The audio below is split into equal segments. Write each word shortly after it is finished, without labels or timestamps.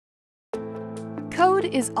Code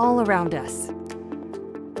is all around us.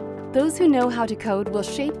 Those who know how to code will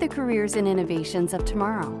shape the careers and innovations of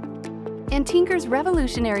tomorrow. And Tynker's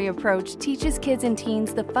revolutionary approach teaches kids and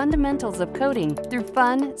teens the fundamentals of coding through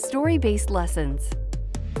fun, story-based lessons,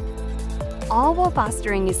 all while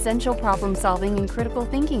fostering essential problem-solving and critical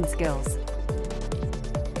thinking skills.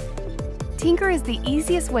 Tynker is the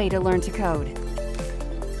easiest way to learn to code.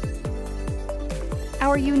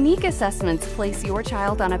 Our unique assessments place your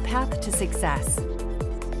child on a path to success.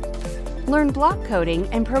 Learn block coding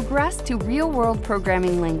and progress to real-world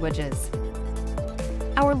programming languages.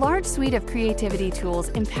 Our large suite of creativity tools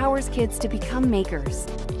empowers kids to become makers.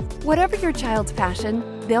 Whatever your child's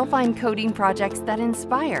passion, they'll find coding projects that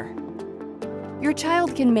inspire. Your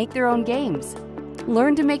child can make their own games,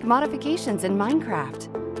 learn to make modifications in Minecraft,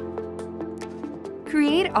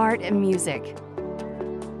 create art and music,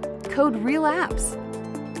 code real apps,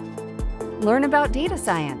 learn about data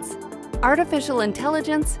science, artificial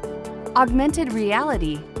intelligence, augmented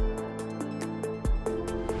reality,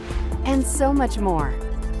 and so much more.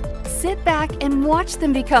 Sit back and watch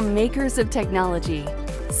them become makers of technology.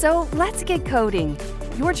 So let's get coding.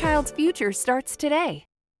 Your child's future starts today.